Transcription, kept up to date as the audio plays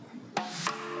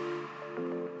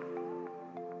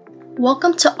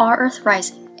Welcome to Our Earth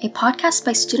Rising, a podcast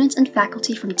by students and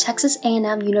faculty from Texas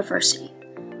A&M University.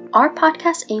 Our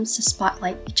podcast aims to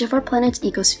spotlight each of our planet's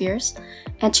ecospheres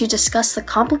and to discuss the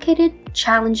complicated,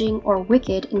 challenging, or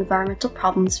wicked environmental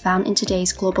problems found in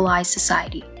today's globalized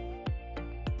society.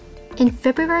 In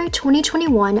February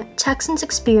 2021, Texans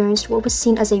experienced what was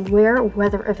seen as a rare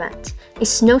weather event, a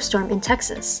snowstorm in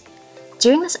Texas.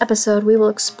 During this episode, we will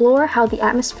explore how the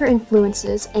atmosphere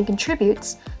influences and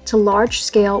contributes to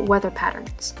large-scale weather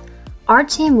patterns. Our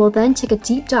team will then take a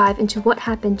deep dive into what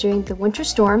happened during the winter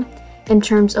storm in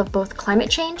terms of both climate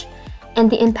change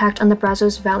and the impact on the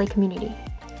Brazos Valley community.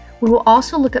 We will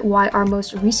also look at why our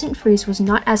most recent freeze was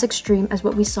not as extreme as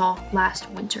what we saw last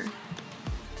winter.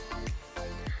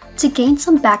 To gain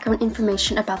some background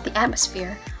information about the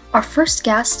atmosphere, our first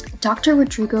guest, Dr.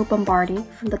 Rodrigo Bombardi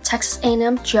from the Texas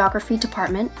A&M Geography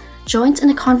Department, joins in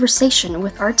a conversation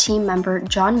with our team member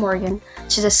John Morgan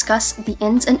to discuss the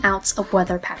ins and outs of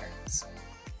weather patterns.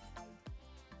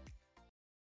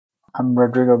 I'm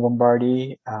Rodrigo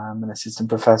Bombardi. I'm an assistant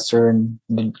professor in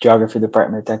the Geography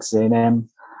Department at Texas A&M.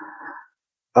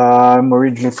 I'm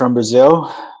originally from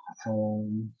Brazil.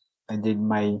 I did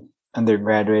my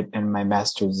undergraduate and my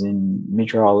master's in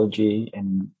meteorology,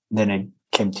 and then I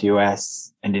came to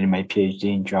US and did my PhD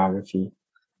in geography.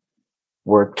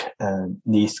 Worked the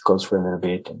East Coast for a little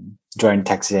bit and joined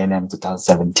Texas A&M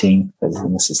 2017 as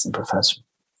an assistant professor.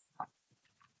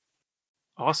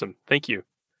 Awesome. Thank you.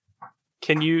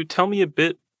 Can you tell me a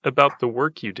bit about the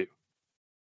work you do?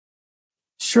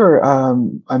 Sure.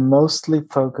 I'm mostly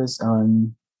focused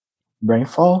on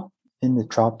rainfall in the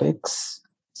tropics.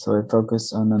 So I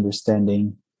focus on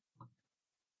understanding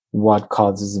what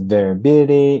causes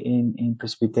variability in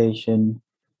precipitation,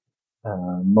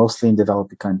 mostly in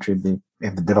developing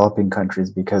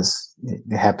countries because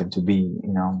they happen to be,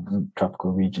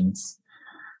 tropical regions.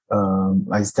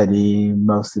 I study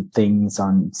mostly things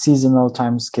on seasonal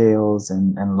timescales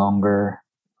and longer.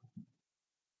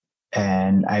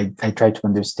 And I try to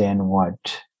understand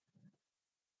what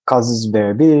causes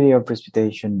variability of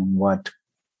precipitation and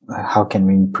how can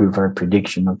we improve our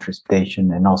prediction of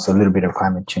precipitation, and also a little bit of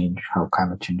climate change, how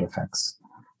climate change affects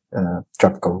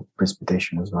tropical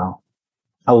precipitation as well.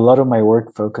 A lot of my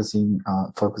work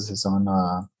focuses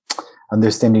on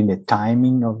understanding the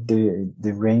timing of the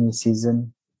rainy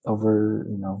season over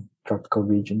tropical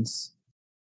regions.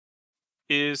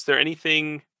 Is there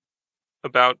anything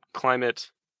about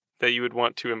climate that you would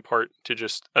want to impart to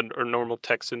just a normal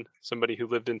Texan, somebody who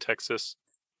lived in Texas,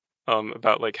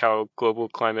 about like how global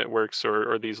climate works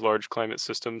or these large climate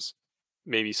systems?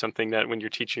 Maybe something that when you're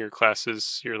teaching your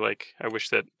classes, you're like, I wish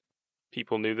that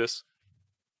people knew this.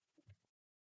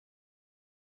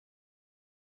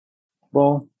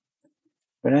 Well,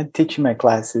 when I'm teaching my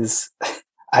classes,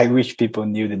 I wish people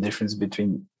knew the difference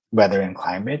between weather and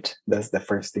climate. That's the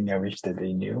first thing I wish that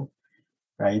they knew,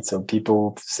 right? So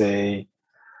people say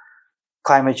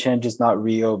climate change is not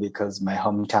real because my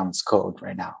hometown is cold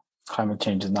right now. Climate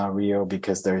change is not real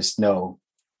because there's snow,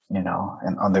 and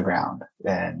on the ground.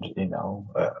 And,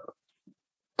 a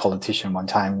politician one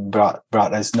time brought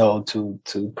a snow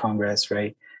to Congress,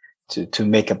 right? To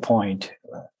make a point.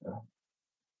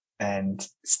 And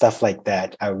stuff like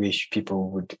that. I wish people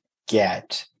would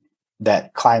get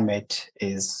that climate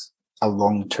is a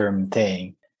long-term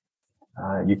thing.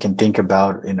 You can think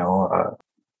about,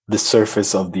 the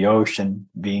surface of the ocean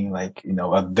being like,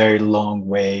 a very long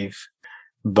wave,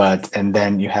 and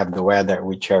then you have the weather,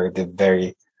 which are the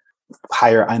very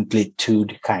higher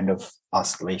amplitude kind of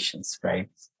oscillations, right?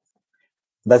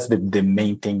 That's the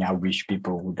main thing I wish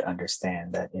people would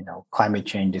understand, that, climate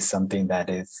change is something that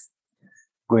is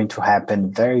going to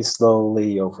happen very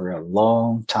slowly over a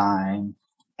long time.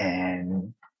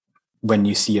 And when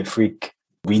you see a freak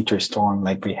winter storm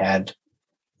like we had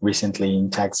recently in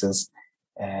Texas,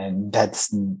 and that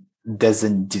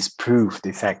doesn't disprove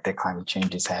the fact that climate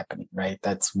change is happening, right?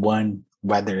 That's one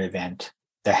weather event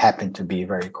that happened to be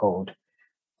very cold.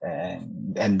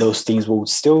 And those things will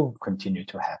still continue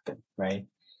to happen, right?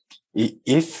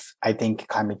 If I think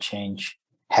climate change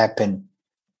happened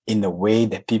in the way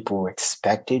that people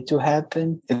expect it to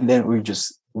happen, and then we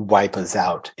just wipe us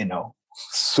out,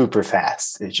 super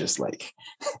fast. It's just like,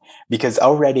 because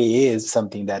already is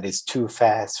something that is too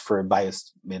fast for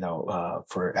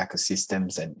for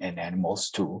ecosystems and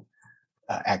animals to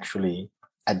actually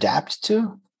adapt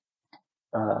to,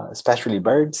 especially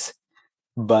birds.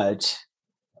 But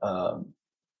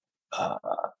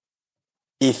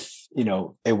if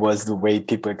it was the way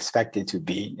people expect it to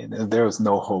be, there was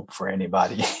no hope for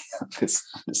anybody on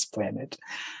this planet,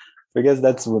 because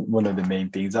that's one of the main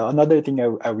things. Another thing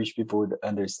I wish people would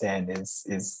understand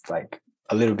is like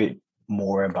a little bit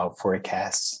more about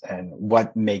forecasts and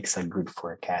what makes a good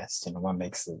forecast and what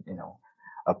makes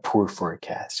a poor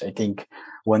forecast. I think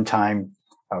one time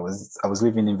I was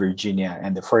living in Virginia,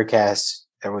 and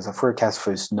there was a forecast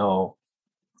for snow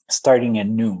starting at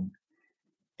noon,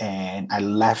 and I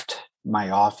left my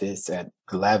office at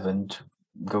 11 to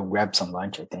go grab some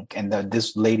lunch, I think. And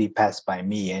this lady passed by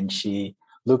me, and she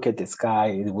looked at the sky.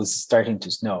 It was starting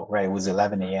to snow, right? It was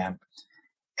 11 a.m.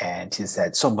 And she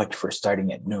said, "So much for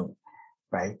starting at noon,"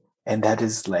 right? And that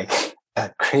is like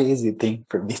a crazy thing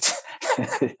for me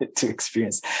to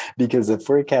experience, because a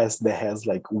forecast that has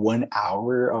like 1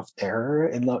 hour of error,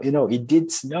 and it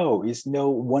did snow. It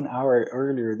snowed 1 hour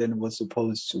earlier than it was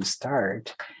supposed to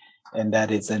start. And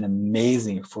that is an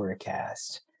amazing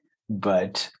forecast.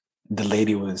 But the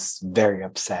lady was very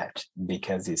upset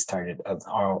because it started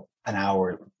an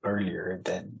hour earlier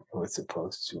than it was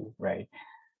supposed to, right?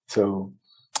 So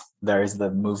there's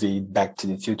the movie Back to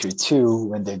the Future 2,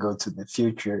 when they go to the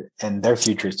future, and their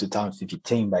future is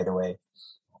 2015, by the way.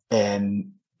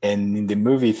 And in the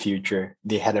movie future,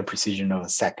 they had a precision of a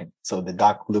second. So the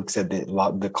doc looks at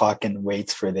the clock and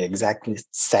waits for the exact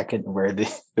second where the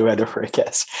weather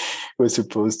forecast was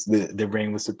the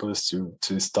rain was supposed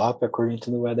to stop according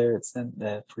to the weather. It's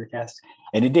the forecast,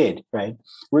 and it did. Right?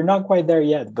 We're not quite there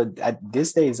yet, but at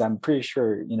these days, I'm pretty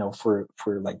sure for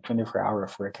like 24-hour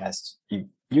forecasts,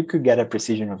 you could get a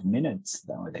precision of minutes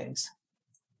nowadays.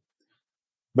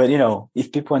 But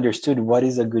if people understood what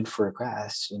is a good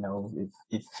forecast,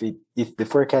 if the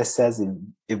forecast says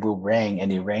it will rain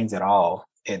and it rains at all,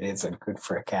 it is a good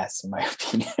forecast, in my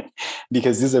opinion,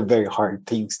 because these are very hard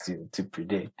things to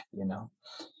predict.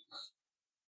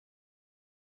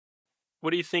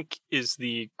 What do you think is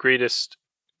the greatest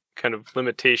kind of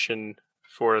limitation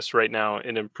for us right now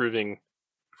in improving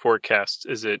forecasts?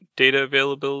 Is it data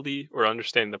availability, or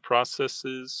understanding the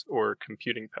processes, or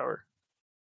computing power?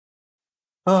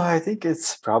 Oh, I think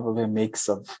it's probably a mix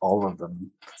of all of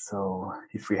them. So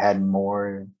if we had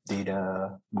more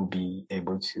data, we'll be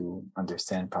able to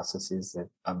understand processes at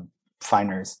a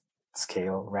finer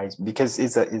scale, right? Because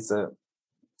it's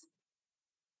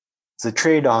a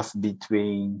trade-off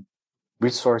between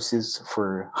resources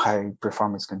for high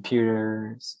performance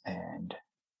computers and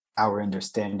our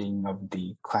understanding of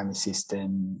the climate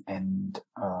system and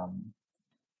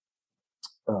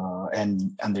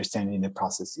understanding the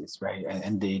processes, right?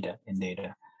 And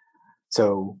data.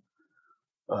 So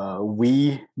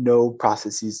we know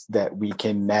processes that we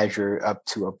can measure up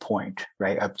to a point,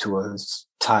 right? Up to a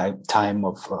time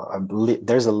of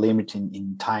there's a limit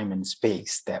in time and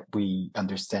space that we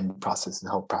understand processes,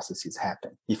 how processes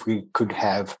happen. If we could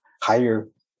have higher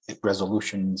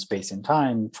resolution in space and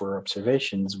time for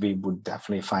observations, we would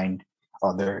definitely find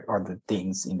other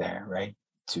things in there, right?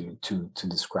 To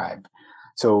describe.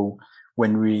 So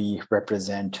when we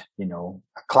represent,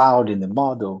 a cloud in the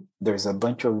model, there's a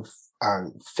bunch of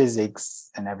physics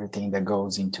and everything that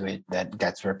goes into it that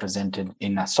gets represented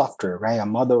in a software, right? A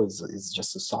model is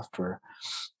just a software.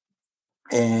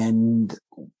 And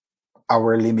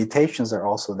our limitations are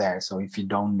also there. So if you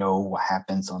don't know what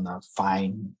happens on a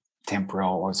fine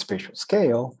temporal or spatial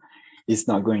scale, it's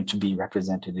not going to be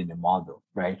represented in the model,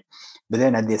 right? But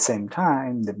then at the same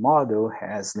time, the model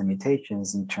has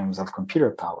limitations in terms of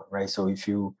computer power, right? So if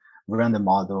you run the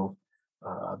model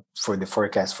for the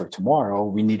forecast for tomorrow,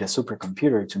 we need a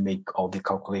supercomputer to make all the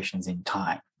calculations in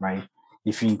time, right?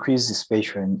 If you increase the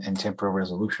spatial and temporal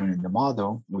resolution in the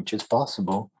model, which is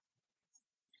possible,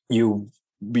 you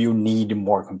need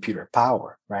more computer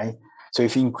power, right? So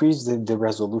if you increase the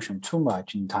resolution too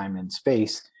much in time and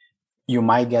space, you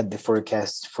might get the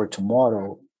forecast for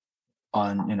tomorrow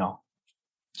on,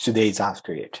 2 days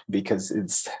after it, because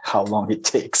it's how long it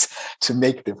takes to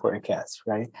make the forecast,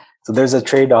 right? So there's a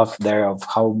trade-off there of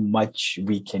how much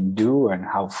we can do and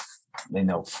how,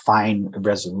 fine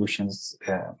resolutions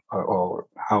or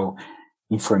how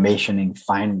information in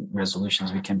fine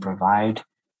resolutions we can provide,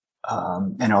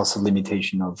 and also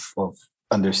limitation of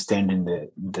understanding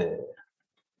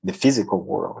the physical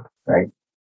world, right?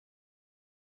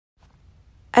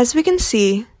 As we can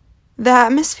see, the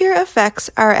atmosphere affects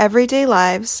our everyday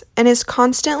lives and is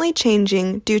constantly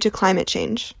changing due to climate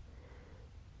change.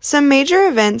 Some major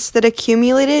events that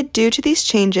accumulated due to these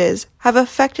changes have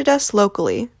affected us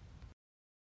locally.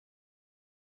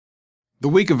 The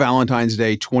week of Valentine's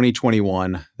Day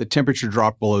 2021, the temperature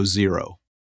dropped below zero.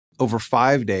 Over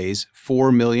 5 days,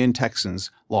 4 million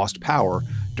Texans lost power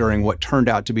during what turned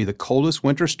out to be the coldest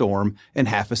winter storm in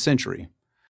half a century.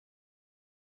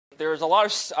 There's a lot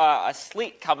of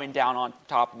sleet coming down on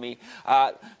top of me.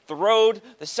 The road,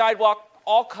 the sidewalk,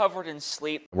 all covered in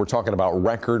sleet. We're talking about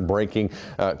record-breaking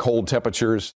cold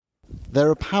temperatures. There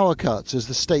are power cuts as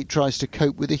the state tries to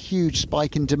cope with a huge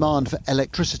spike in demand for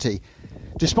electricity.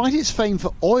 Despite its fame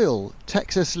for oil,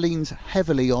 Texas leans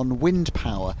heavily on wind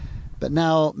power, but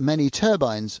now many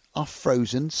turbines are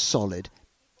frozen solid.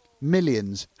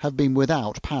 Millions have been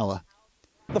without power.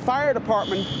 The fire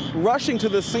department rushing to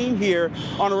the scene here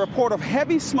on a report of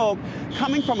heavy smoke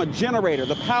coming from a generator.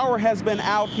 The power has been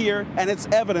out here, and it's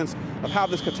evidence of how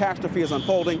this catastrophe is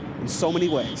unfolding in so many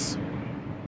ways.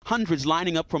 Hundreds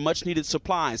lining up for much-needed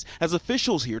supplies as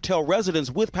officials here tell residents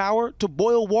with power to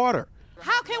boil water.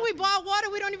 How can we boil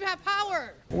water? We don't even have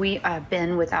power. We have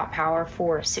been without power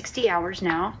for 60 hours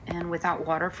now and without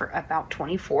water for about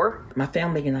 24. My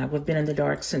family and I, we've been in the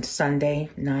dark since Sunday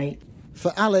night.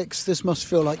 For Alex, this must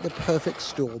feel like the perfect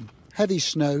storm. Heavy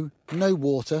snow, no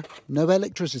water, no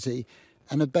electricity,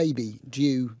 and a baby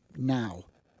due now.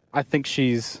 I think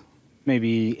she's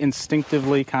maybe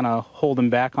instinctively kind of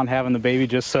holding back on having the baby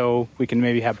just so we can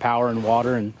maybe have power and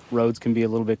water and roads can be a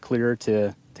little bit clearer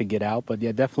to get out. But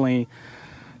yeah, definitely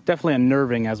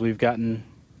unnerving as we've gotten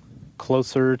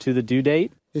closer to the due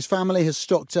date. His family has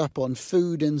stocked up on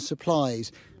food and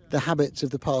supplies. The habits of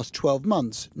the past 12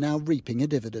 months now reaping a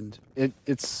dividend.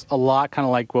 It's a lot kind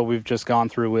of like what we've just gone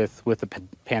through with the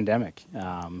pandemic.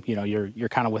 You're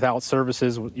kind of without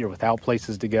services, you're without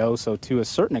places to go. So to a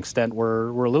certain extent, we're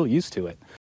a little used to it.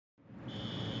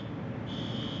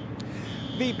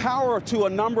 The power to a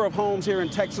number of homes here in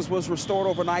Texas was restored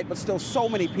overnight, but still so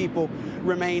many people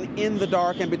remain in the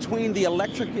dark. And between the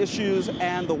electric issues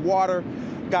and the water,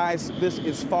 guys, this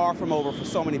is far from over for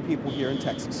so many people here in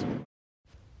Texas.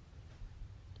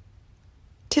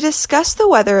 To discuss the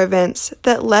weather events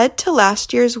that led to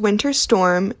last year's winter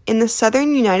storm in the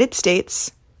southern United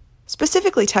States,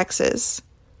 specifically Texas,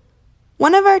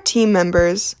 one of our team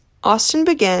members, Austin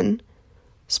Begin,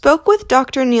 spoke with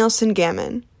Dr. Nielson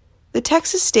Gammon, the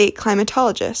Texas state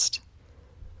climatologist.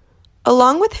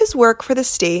 Along with his work for the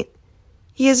state,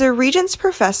 he is a Regents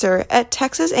professor at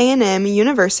Texas A&M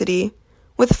University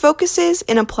with focuses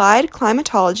in applied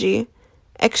climatology,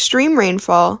 extreme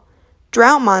rainfall,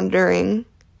 drought monitoring,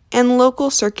 and local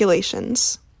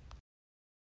circulations.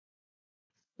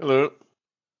 Hello.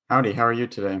 Howdy, how are you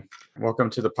today? Welcome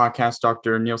to the podcast,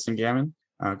 Dr. Nielson Gammon.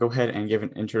 Go ahead and give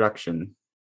an introduction.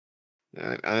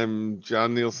 I'm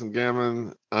John Nielson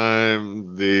Gammon.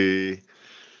 I'm the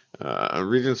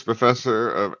Regents Professor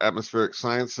of Atmospheric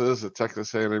Sciences at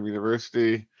Texas A&M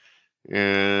University,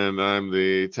 and I'm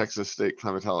the Texas State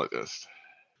Climatologist.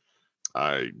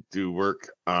 I do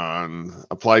work on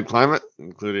applied climate,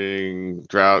 including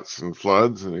droughts and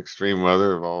floods and extreme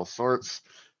weather of all sorts.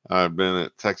 I've been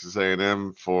at Texas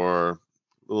A&M for a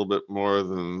little bit more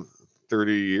than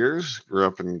 30 years. Grew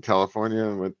up in California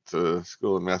and went to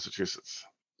school in Massachusetts.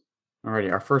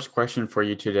 Alrighty, our first question for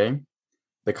you today.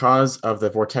 The cause of the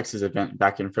VorTexas event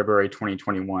back in February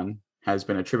 2021 has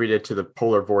been attributed to the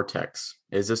polar vortex.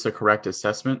 Is this a correct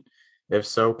assessment? If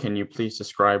so, can you please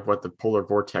describe what the polar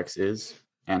vortex is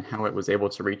and how it was able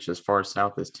to reach as far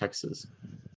south as Texas?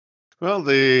 Well,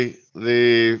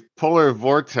 the polar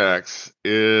vortex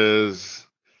is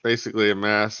basically a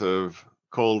mass of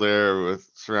cold air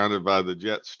surrounded by the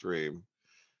jet stream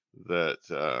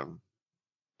that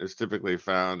is typically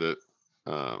found at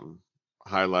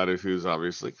high latitudes,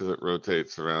 obviously, because it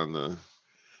rotates around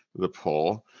the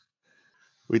pole.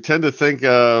 We tend to think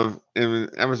of, in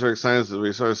atmospheric sciences,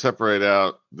 we sort of separate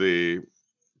out the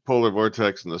polar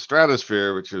vortex and the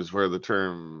stratosphere, which is where the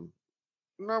term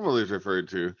normally is referred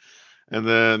to. And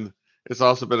then it's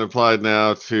also been applied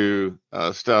now to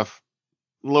stuff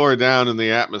lower down in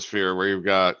the atmosphere where you've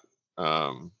got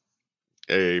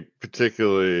a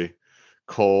particularly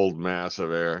cold mass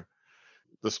of air.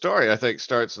 The story, I think,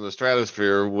 starts in the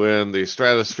stratosphere when the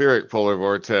stratospheric polar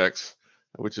vortex,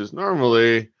 which is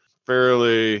normally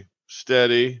fairly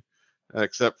steady,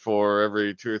 except for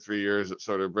every 2 or 3 years it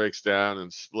sort of breaks down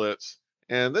and splits.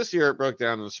 And this year it broke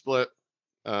down and split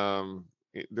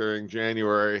during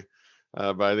January.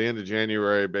 By the end of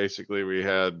January, basically, we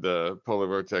had the polar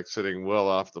vortex sitting well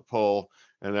off the pole,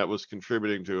 and that was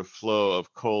contributing to a flow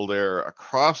of cold air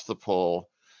across the pole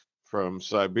from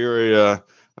Siberia,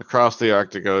 across the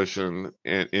Arctic Ocean,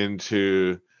 and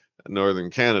into northern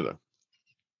Canada.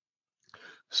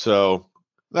 So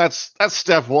that's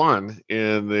step one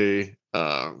in the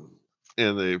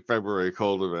February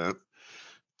cold event.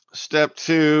 Step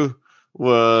two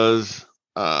was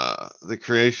the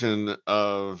creation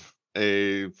of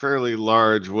a fairly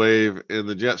large wave in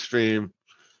the jet stream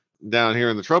down here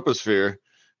in the troposphere,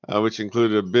 which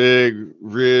included a big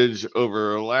ridge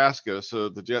over Alaska, so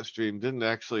that the jet stream didn't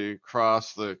actually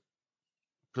cross the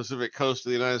Pacific coast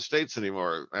of the United States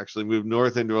anymore. It actually moved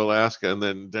north into Alaska and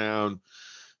then down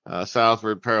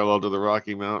southward parallel to the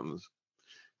Rocky Mountains.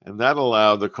 And that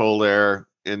allowed the cold air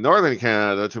in northern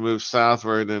Canada to move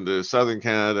southward into southern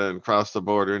Canada and cross the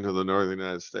border into the northern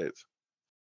United States.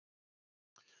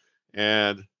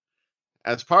 And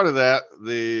as part of that,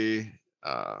 the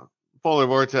polar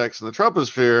vortex in the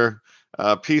troposphere,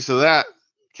 a piece of that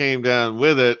came down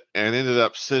with it and ended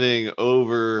up sitting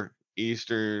over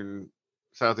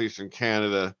southeastern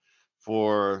Canada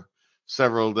for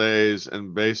several days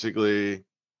and basically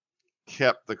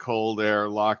kept the cold air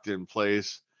locked in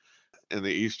place in the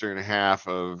eastern half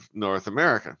of North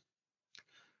America.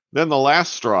 Then the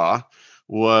last straw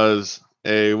was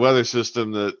a weather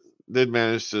system that did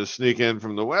manage to sneak in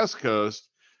from the west coast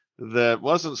that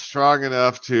wasn't strong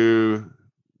enough to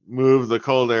move the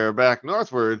cold air back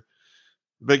northward,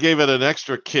 but gave it an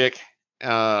extra kick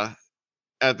at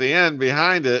the end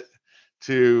behind it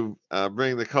to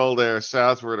bring the cold air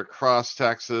southward across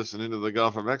Texas and into the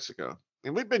Gulf of Mexico.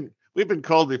 And we've been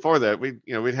cold before that. We'd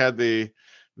had the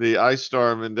ice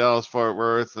storm in Dallas Fort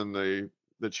Worth and the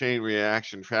chain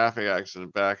reaction traffic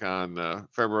accident back on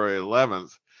February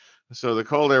 11th. So the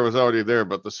cold air was already there,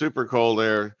 but the super cold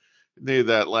air needed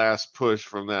that last push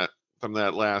from that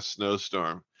last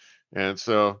snowstorm. And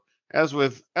so as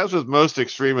with most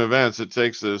extreme events, it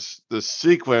takes this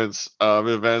sequence of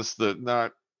events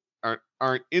that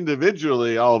aren't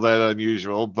individually all that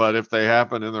unusual, but if they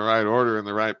happen in the right order, in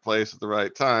the right place, at the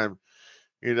right time,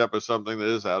 you end up with something that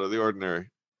is out of the ordinary.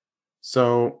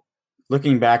 So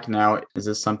looking back now, is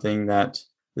this something that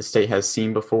the state has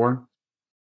seen before?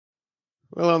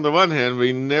 Well, on the one hand,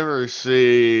 we never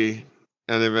see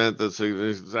an event that's an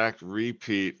exact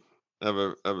repeat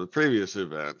of a previous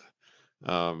event.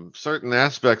 Certain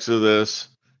aspects of this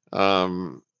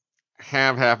have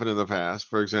happened in the past.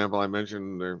 For example, I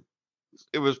mentioned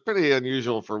it was pretty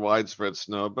unusual for widespread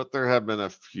snow, but there have been a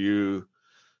few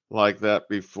like that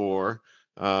before.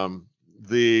 But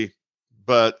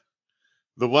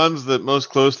the ones that most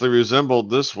closely resembled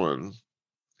this one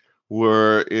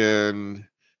were in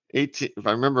if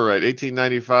I remember right,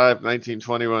 1895,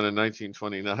 1921, and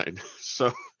 1929.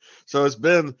 So it's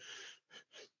been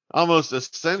almost a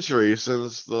century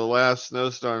since the last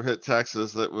snowstorm hit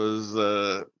Texas that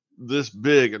was this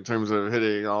big in terms of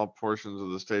hitting all portions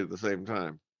of the state at the same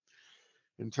time.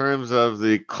 In terms of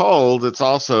the cold, it's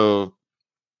also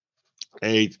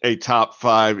a top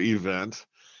 5 event.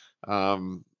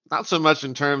 Not so much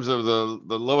in terms of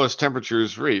the lowest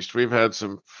temperatures reached. We've had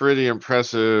some pretty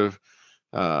impressive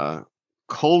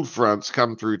cold fronts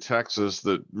come through Texas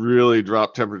that really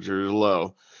drop temperatures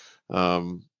low.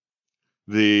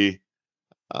 The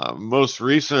most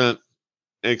recent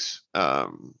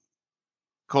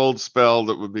cold spell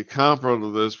that would be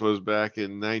comparable to this was back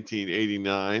in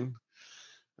 1989.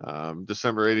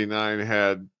 December 89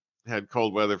 had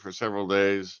cold weather for several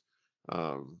days,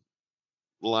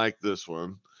 like this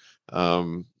one.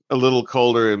 A little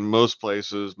colder in most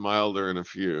places, milder in a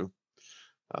few.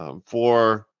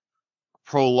 For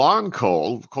prolonged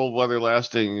cold weather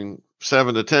lasting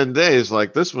 7 to 10 days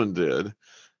like this one did,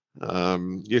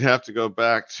 you'd have to go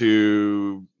back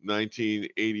to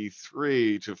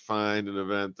 1983 to find an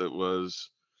event that was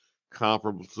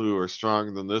comparable to or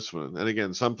stronger than this one. And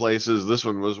again, some places this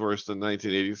one was worse than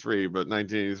 1983, but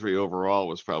 1983 overall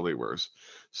was probably worse.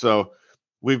 So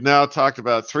we've now talked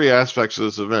about 3 aspects of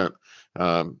this event.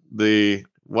 The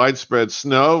widespread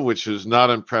snow, which is not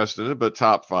unprecedented, but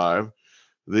top 5.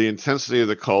 The intensity of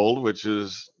the cold, which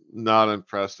is not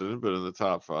unprecedented, but in the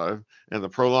top 5. And the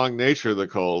prolonged nature of the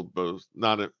cold, both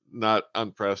not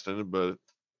unprecedented, but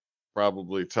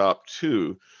probably top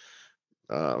 2.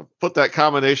 Put that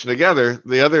combination together,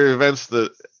 the other events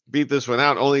that beat this one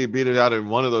out only beat it out in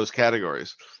one of those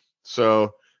categories.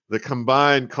 So the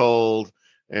combined cold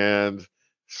and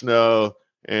snow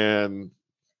and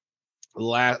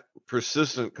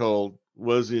persistent cold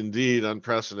was indeed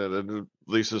unprecedented, at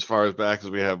least as far as back as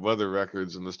we have weather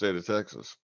records in the state of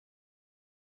Texas.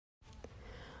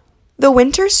 The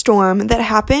winter storm that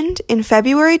happened in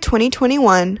February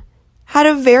 2021 had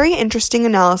a very interesting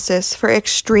analysis for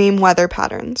extreme weather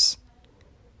patterns.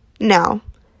 Now,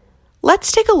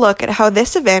 let's take a look at how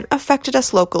this event affected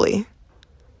us locally.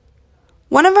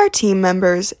 One of our team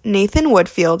members, Nathan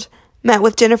Woodfield, met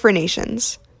with Jennifer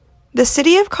Nations, the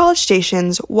City of College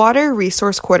Station's Water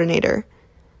Resource Coordinator,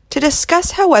 to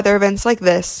discuss how weather events like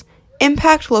this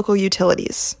impact local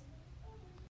utilities.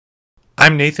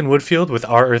 I'm Nathan Woodfield with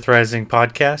Our Earth Rising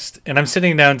podcast, and I'm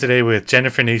sitting down today with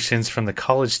Jennifer Nations from the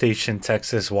College Station,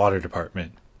 Texas Water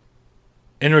Department.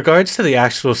 In regards to the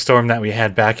actual storm that we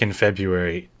had back in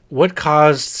February, what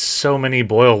caused so many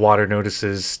boil water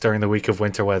notices during the week of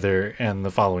winter weather and the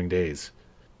following days?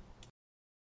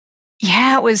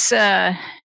 Yeah, it was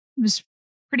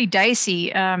pretty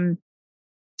dicey. I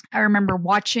remember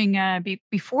watching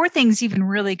before things even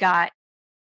really got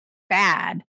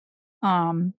bad.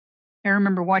 I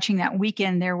remember watching that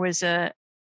weekend. There was a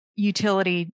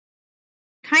utility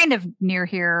kind of near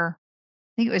here.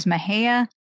 I think it was Mahia.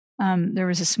 There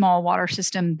was a small water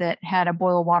system that had a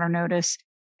boil water notice,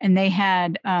 and they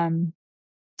had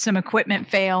some equipment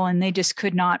fail, and they just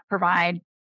could not provide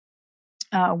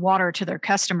water to their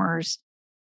customers.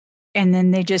 And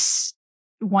then they just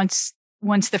once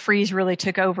the freeze really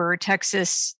took over,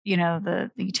 Texas, the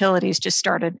utilities just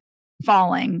started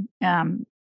falling.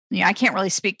 I can't really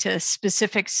speak to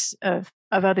specifics of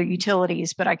other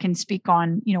utilities, but I can speak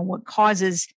on what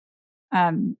causes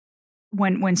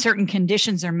when certain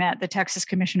conditions are met. The Texas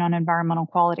Commission on Environmental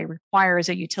Quality requires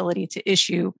a utility to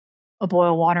issue a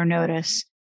boil water notice.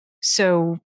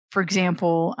 So, for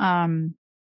example,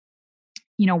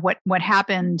 what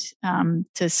happened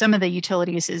to some of the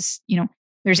utilities is,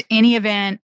 there's any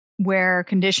event where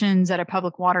conditions at a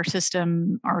public water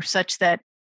system are such that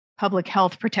public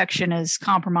health protection is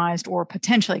compromised or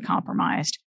potentially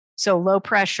compromised. So low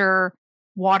pressure,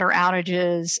 water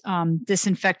outages,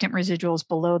 disinfectant residuals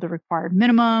below the required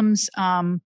minimums,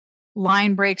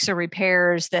 line breaks or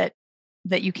repairs that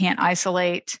you can't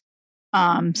isolate,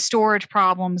 storage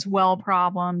problems, well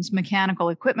problems, mechanical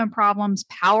equipment problems,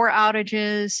 power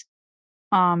outages,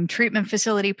 treatment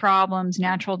facility problems,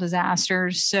 natural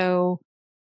disasters. So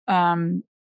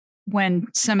when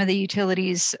some of the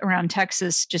utilities around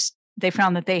Texas they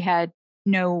found that they had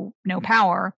no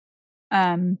power,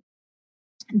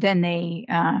 then they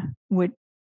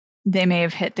may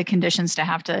have hit the conditions to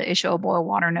have to issue a boil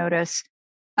water notice.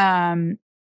 Other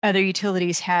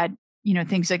utilities had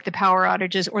things like the power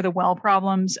outages or the well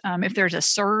problems. If there's a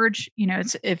surge,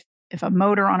 it's if a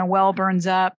motor on a well burns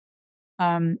up,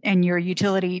 and your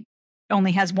utility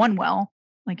only has one well,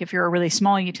 like if you're a really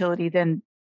small utility, then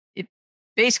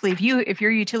basically if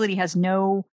your utility has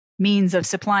no means of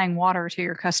supplying water to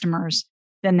your customers,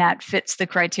 then that fits the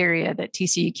criteria that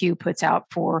TCEQ puts out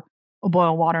for a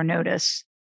boil water notice.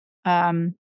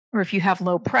 Or if you have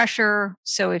low pressure,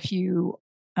 so if you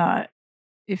are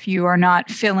not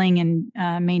filling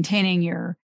and maintaining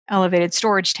your elevated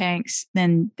storage tanks,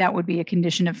 then that would be a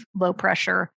condition of low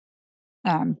pressure.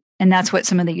 And that's what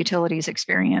some of the utilities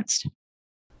experienced.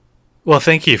 Well,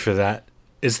 thank you for that.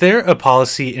 Is there a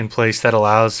policy in place that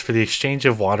allows for the exchange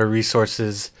of water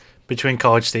resources between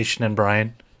College Station and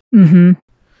Bryan? Mm-hmm.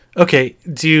 Okay,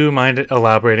 do you mind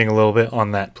elaborating a little bit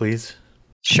on that, please?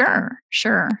 Sure.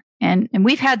 And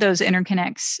we've had those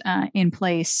interconnects in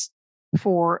place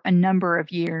for a number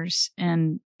of years,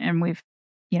 and we've,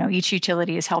 each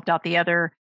utility has helped out the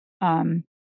other.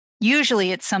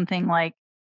 Usually it's something like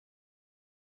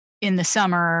in the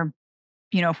summer,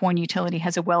 if one utility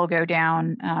has a well go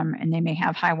down and they may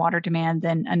have high water demand,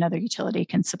 then another utility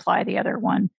can supply the other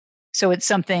one. So it's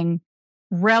something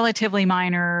relatively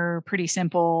minor, pretty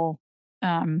simple,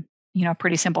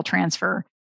 pretty simple transfer.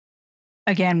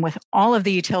 Again, with all of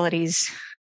the utilities,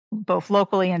 both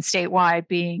locally and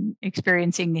statewide,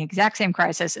 experiencing the exact same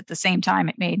crisis at the same time,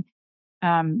 it made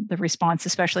the response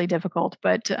especially difficult.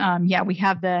 But we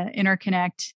have the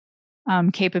interconnect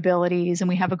capabilities, and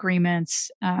we have agreements.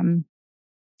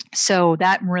 So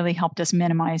that really helped us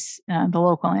minimize the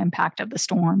local impact of the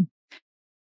storm.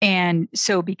 And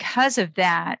so because of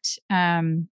that,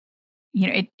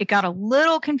 it got a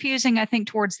little confusing, I think,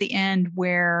 towards the end,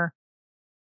 where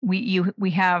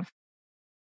we have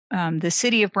the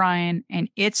city of Bryan and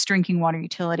its drinking water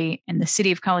utility, and the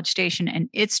city of College Station and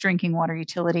its drinking water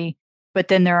utility. But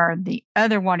then there are the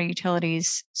other water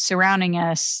utilities surrounding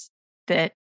us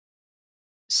that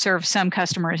serve some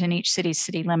customers in each city's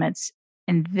city limits,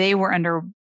 and they were under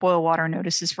boil water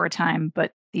notices for a time,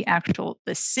 but the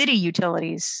city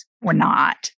utilities were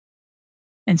not.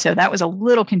 And so that was a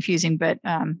little confusing, but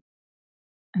I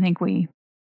think we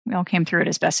all came through it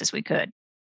as best as we could.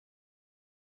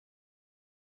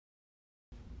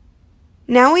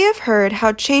 Now we have heard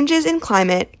how changes in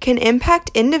climate can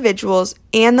impact individuals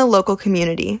and the local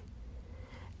community.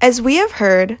 As we have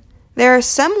heard, there are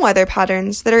some weather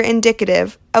patterns that are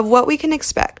indicative of what we can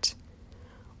expect,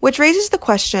 which raises the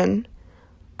question,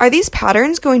 are these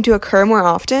patterns going to occur more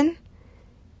often?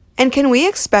 And can we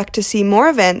expect to see more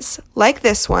events like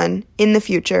this one in the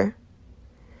future?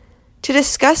 To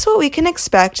discuss what we can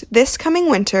expect this coming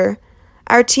winter,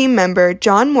 our team member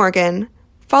John Morgan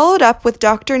followed up with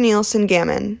Dr. Nielson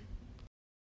Gammon.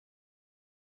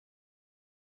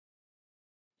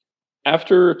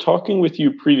 After talking with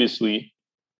you previously,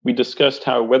 we discussed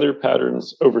how weather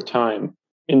patterns over time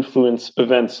influence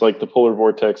events like the polar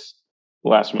vortex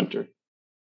last winter.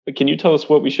 But can you tell us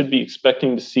what we should be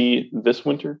expecting to see this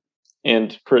winter,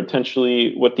 and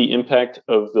potentially what the impact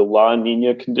of the La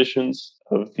Nina conditions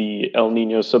of the El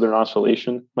Nino Southern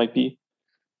Oscillation might be?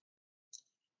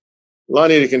 La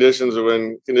Nina conditions are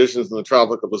when conditions in the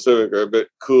tropical Pacific are a bit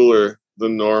cooler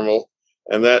than normal,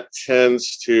 and that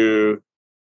tends to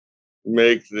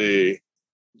make the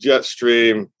jet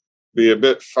stream be a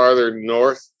bit farther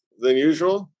north than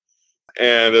usual.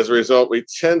 And as a result, we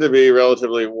tend to be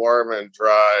relatively warm and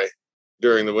dry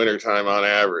during the wintertime on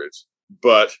average.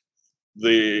 But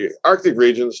the Arctic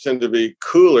regions tend to be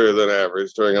cooler than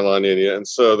average during a La Nina. And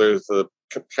so there's the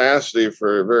capacity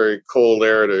for very cold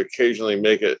air to occasionally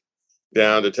make it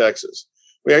down to Texas.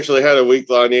 We actually had a weak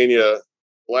La Nina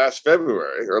last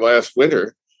February or last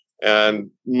winter. And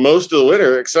most of the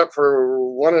winter, except for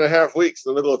 1.5 weeks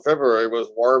in the middle of February, was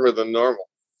warmer than normal.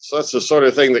 So that's the sort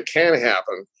of thing that can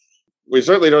happen. We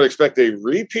certainly don't expect a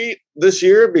repeat this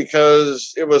year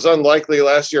because it was unlikely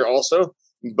last year also,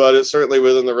 but it's certainly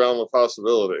within the realm of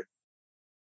possibility.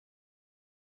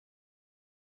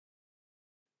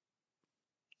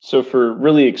 So for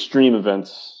really extreme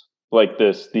events like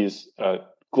this, these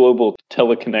global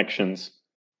teleconnections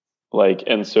like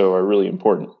ENSO are really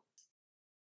important.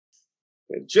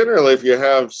 Generally, if you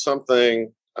have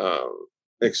something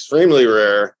extremely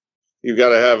rare, you've got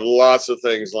to have lots of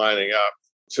things lining up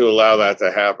to allow that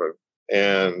to happen.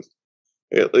 And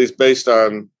at least based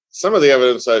on some of the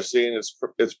evidence I've seen,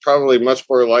 it's probably much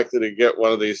more likely to get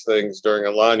one of these things during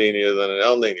a La Nina than an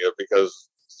El Nino because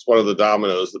it's one of the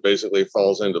dominoes that basically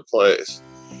falls into place.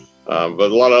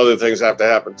 But a lot of other things have to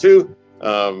happen too.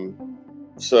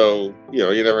 So,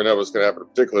 you never know what's going to happen in a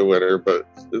particular winter, but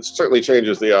it certainly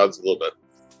changes the odds a little bit.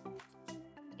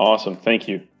 Awesome. Thank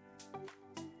you.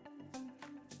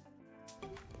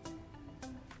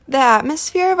 The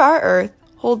atmosphere of our Earth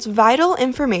holds vital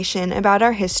information about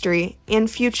our history and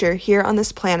future here on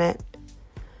this planet.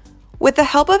 With the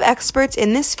help of experts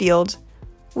in this field,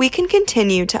 we can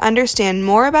continue to understand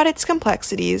more about its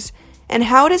complexities and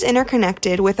how it is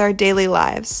interconnected with our daily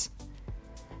lives.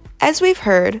 As we've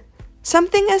heard,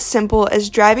 something as simple as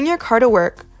driving your car to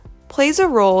work plays a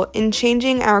role in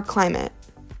changing our climate.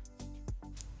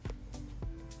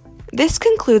 This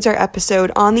concludes our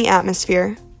episode on the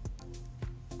atmosphere.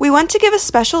 We want to give a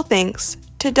special thanks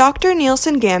to Dr.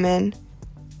 Nielson Gammon,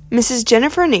 Mrs.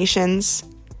 Jennifer Nations,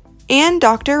 and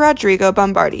Dr. Rodrigo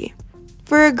Bombardi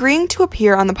for agreeing to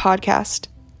appear on the podcast.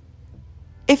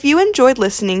 If you enjoyed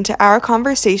listening to our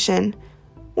conversation,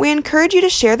 we encourage you to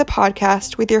share the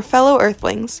podcast with your fellow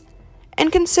Earthlings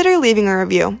and consider leaving a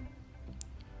review.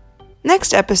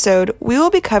 Next episode, we will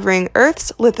be covering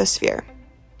Earth's lithosphere.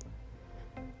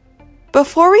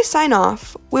 Before we sign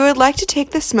off, we would like to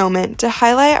take this moment to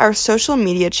highlight our social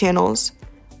media channels,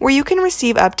 where you can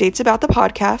receive updates about the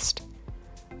podcast,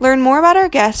 learn more about our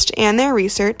guests and their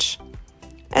research,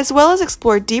 as well as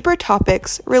explore deeper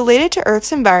topics related to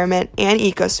Earth's environment and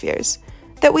ecospheres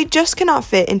that we just cannot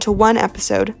fit into one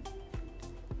episode.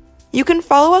 You can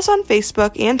follow us on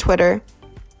Facebook and Twitter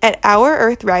at Our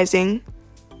Earth Rising,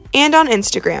 and on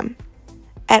Instagram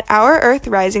at Our Earth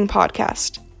Rising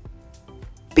Podcast.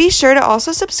 Be sure to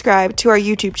also subscribe to our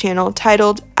YouTube channel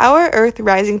titled Our Earth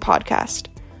Rising Podcast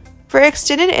for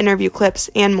extended interview clips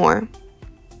and more.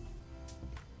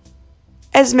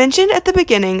 As mentioned at the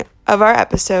beginning of our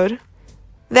episode,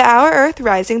 the Our Earth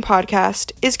Rising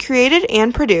podcast is created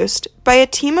and produced by a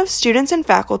team of students and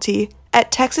faculty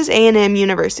at Texas A&M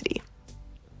University.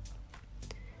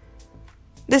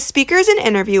 The speakers and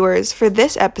interviewers for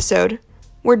this episode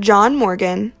were John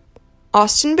Morgan,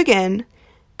 Austin Begin,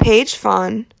 Paige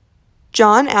Fawn,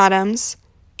 John Adams,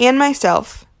 and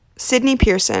myself, Sydney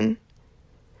Pearson.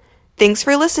 Thanks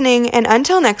for listening, and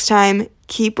until next time,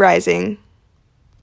 keep rising.